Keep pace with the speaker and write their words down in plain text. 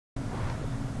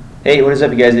Hey, what is up,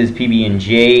 you guys? It's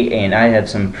PBnJ, and I have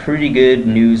some pretty good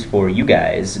news for you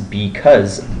guys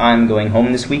because I'm going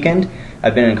home this weekend.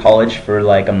 I've been in college for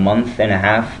like a month and a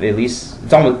half, at least.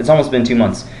 It's almost been 2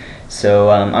 months. So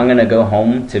I'm gonna go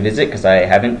home to visit because I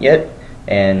haven't yet,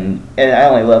 and I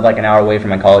only live like an hour away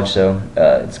from my college, so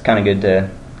it's kind of good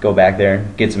to go back there,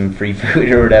 get some free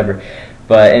food or whatever.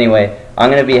 But anyway,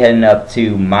 I'm gonna be heading up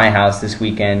to my house this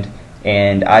weekend.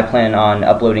 And I plan on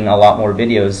uploading a lot more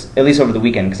videos, at least over the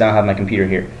weekend, because I don't have my computer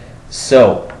here.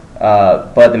 So,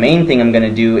 but the main thing I'm going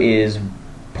to do is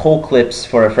pull clips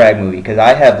for a Frag movie, because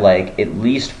I have like at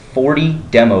least 40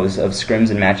 demos of scrims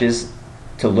and matches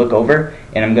to look over,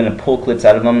 and I'm going to pull clips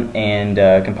out of them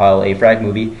and compile a Frag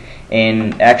movie.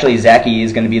 And actually, Zachy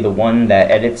is going to be the one that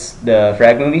edits the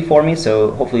Frag movie for me,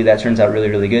 so hopefully that turns out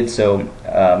really, really good. So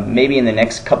maybe in the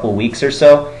next couple weeks or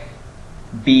so,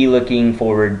 be looking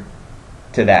forward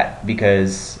to that,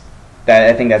 because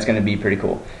I think that's going to be pretty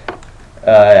cool.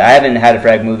 I haven't had a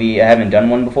Frag movie, I haven't done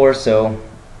one before, so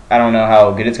I don't know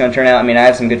how good it's going to turn out. I mean, I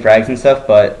have some good frags and stuff,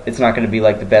 but it's not going to be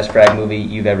like the best Frag movie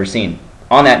you've ever seen.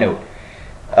 On that note,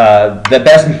 the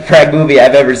best Frag movie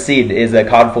I've ever seen is a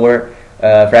COD 4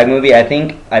 Frag movie. I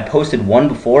think I posted one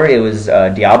before. It was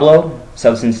Diablo,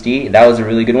 Substance D. That was a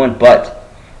really good one, but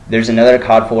there's another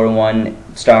COD 4 one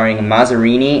starring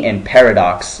Mazzarini and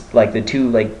Paradox, like the two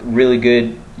like really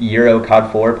good Euro COD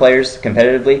 4 players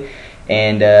competitively.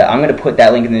 And I'm gonna put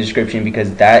that link in the description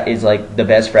because that is like the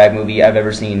best Frag movie I've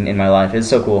ever seen in my life. It's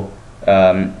so cool.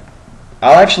 I'll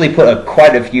actually put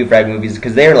quite a few Frag movies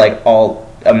because they're like all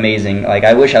amazing. Like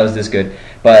I wish I was this good,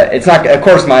 but it's not. Of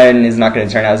course, mine is not gonna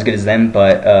turn out as good as them,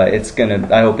 but it's gonna.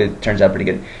 I hope it turns out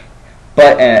pretty good.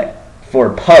 But for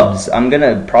pubs, I'm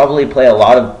gonna probably play a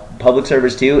lot of public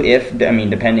servers too,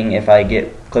 depending if I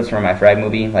get clips from my Frag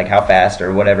movie, like how fast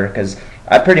or whatever, because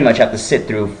I pretty much have to sit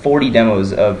through 40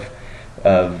 demos of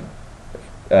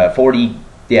 40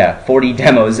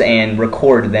 demos and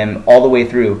record them all the way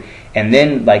through, and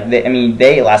then like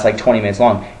they last like 20 minutes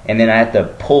long, and then I have to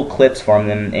pull clips from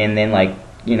them and then like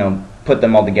put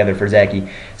them all together for Zachy.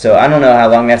 So I don't know how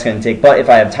long that's going to take, but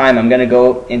if I have time, I'm going to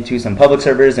go into some public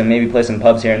servers and maybe play some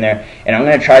pubs here and there, and I'm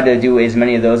going to try to do as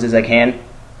many of those as I can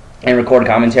and record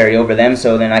commentary over them,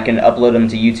 so then I can upload them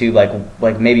to YouTube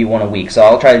like maybe one a week. So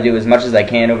I'll try to do as much as I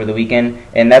can over the weekend,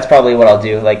 and that's probably what I'll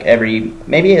do. Like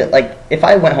maybe like if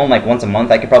I went home like once a month,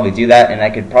 I could probably do that, and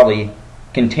I could probably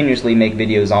continuously make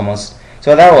videos almost.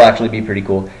 So that will actually be pretty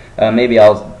cool. Maybe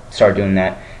I'll start doing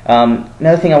that.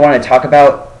 Another thing I wanted to talk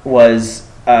about was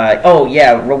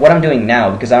what I'm doing now,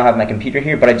 because I don't have my computer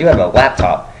here, but I do have a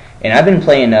laptop. And I've been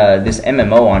playing this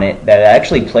MMO on it that I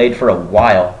actually played for a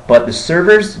while, but the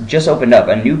servers just opened up,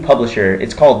 a new publisher. The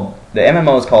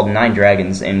MMO is called 9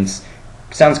 Dragons, and it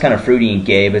sounds kind of fruity and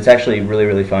gay, but it's actually really,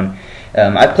 really fun.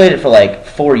 I've played it for like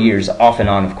 4 years, off and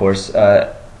on, of course.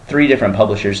 3 different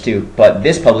publishers too, but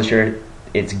this publisher,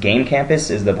 it's Game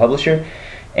Campus is the publisher,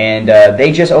 and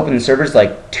they just opened the servers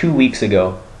like 2 weeks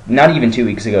ago. Not even 2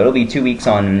 weeks ago. It'll be 2 weeks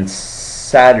on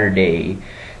Saturday.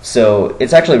 So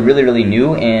it's actually really, really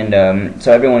new, and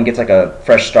so everyone gets like a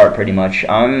fresh start pretty much.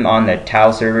 I'm on the Tau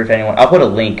server if anyone. I'll put a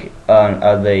link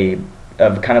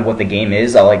of kind of what the game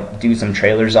is. I'll like do some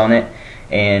trailers on it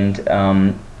and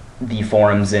the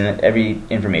forums and every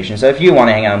information. So if you want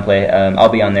to hang out and play, I'll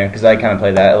be on there because I kind of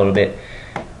play that a little bit.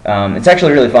 It's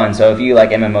actually really fun. So if you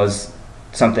like MMOs,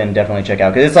 something definitely check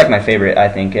out because it's like my favorite. I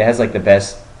think it has like the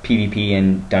best PvP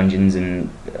and dungeons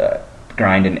and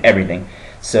grind and everything.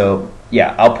 So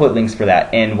yeah, I'll put links for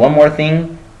that. And one more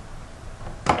thing,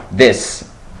 this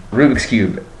Rubik's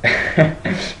Cube.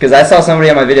 Because I saw somebody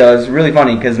on my video, it was really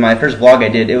funny because my first vlog I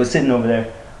did, it was sitting over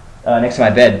there next to my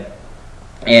bed.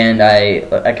 And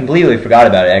I completely forgot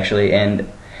about it actually.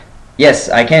 And yes,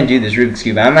 I can do this Rubik's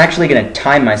Cube. I'm actually going to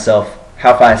time myself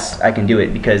how fast I can do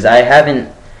it because I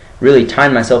haven't really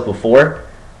timed myself before.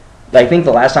 I think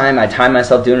the last time I timed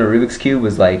myself doing a Rubik's Cube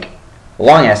was like a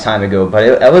long ass time ago, but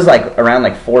it was like around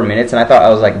like 4 minutes, and I thought I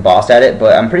was like boss at it,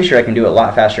 but I'm pretty sure I can do it a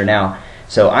lot faster now.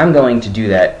 So I'm going to do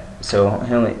that. So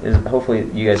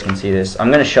hopefully you guys can see this. I'm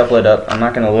going to shuffle it up. I'm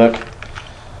not going to look.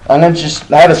 I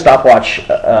have a stopwatch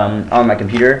on my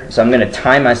computer, so I'm going to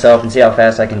time myself and see how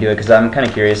fast I can do it because I'm kind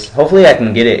of curious. Hopefully I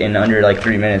can get it in under like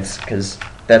 3 minutes because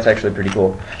that's actually pretty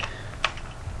cool.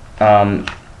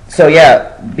 So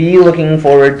yeah, be looking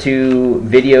forward to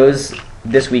videos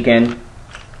this weekend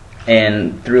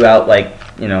and throughout like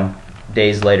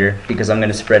days later because I'm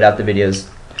going to spread out the videos,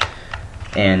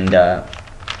 and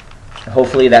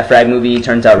hopefully that Frag movie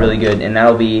turns out really good, and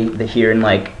that'll be here in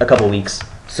like a couple weeks.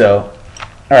 So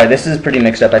alright, this is pretty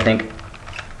mixed up I think.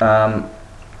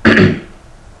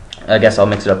 I guess I'll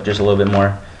mix it up just a little bit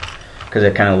more. because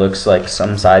it kind of looks like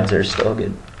some sides are still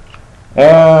good.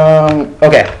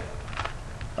 Okay.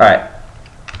 Alright.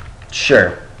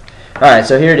 Sure. Alright,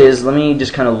 so here it is. Let me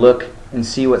just kind of look and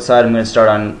see what side I'm going to start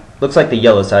on. Looks like the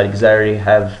yellow side because I already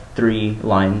have a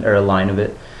line of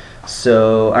it.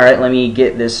 So, alright, let me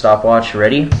get this stopwatch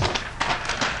ready.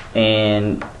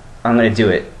 And I'm going to do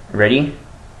it. Ready?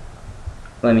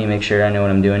 Let me make sure I know what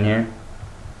I'm doing here.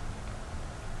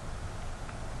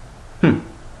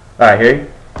 Alright,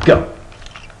 here. Go.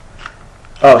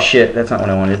 Oh shit, that's not what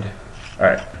I wanted.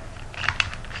 Alright.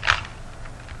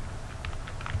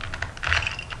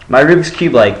 My Rubik's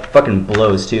Cube like fucking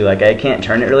blows too. Like I can't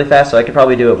turn it really fast, so I could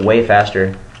probably do it way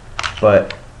faster.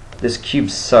 But this cube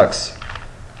sucks.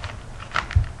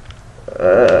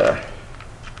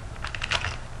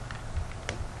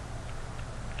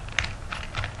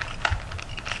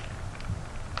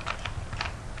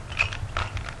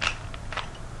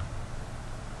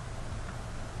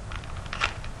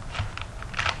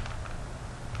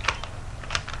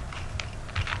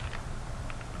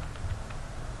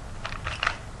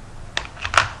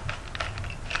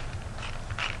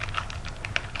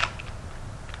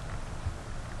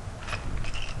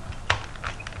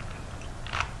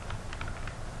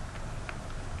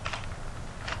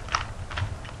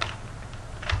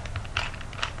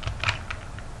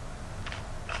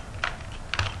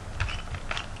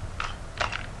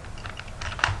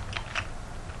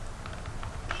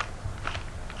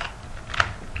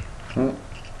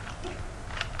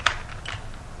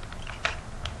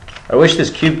 I wish this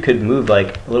cube could move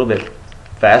like a little bit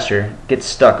faster. It gets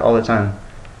stuck all the time.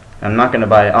 I'm not gonna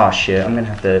buy it. Oh shit, I'm gonna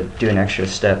have to do an extra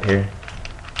step here.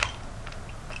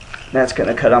 That's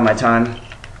gonna cut on my time.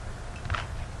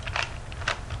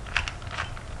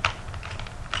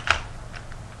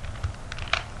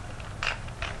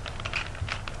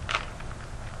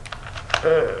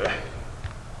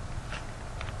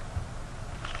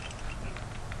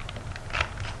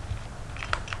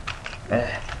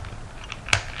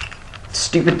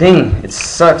 Stupid thing, it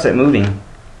sucks at moving.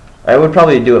 I would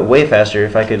probably do it way faster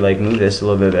if I could like move this a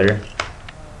little bit better.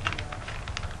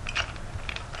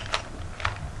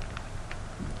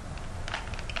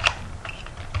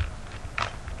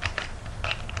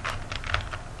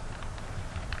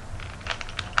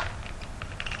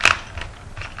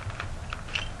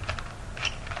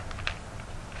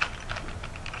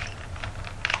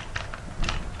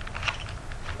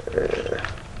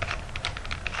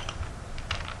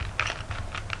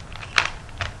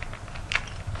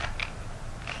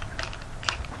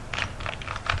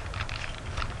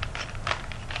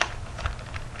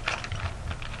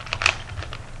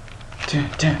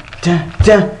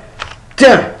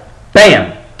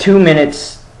 Bam! 2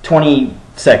 minutes 20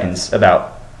 seconds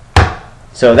about.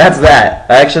 So that's that.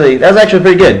 That was actually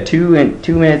pretty good.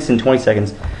 2 minutes and 20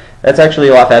 seconds. That's actually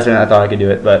a lot faster than I thought I could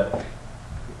do it, but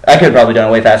I could have probably done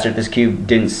it way faster if this cube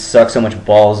didn't suck so much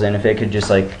balls and if it could just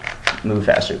like move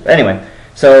faster. But anyway,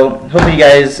 so hopefully you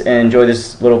guys enjoy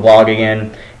this little vlog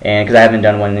again, and because I haven't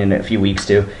done one in a few weeks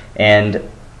too, and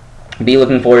be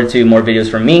looking forward to more videos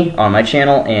from me on my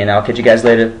channel, and I'll catch you guys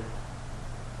later.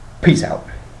 Peace out.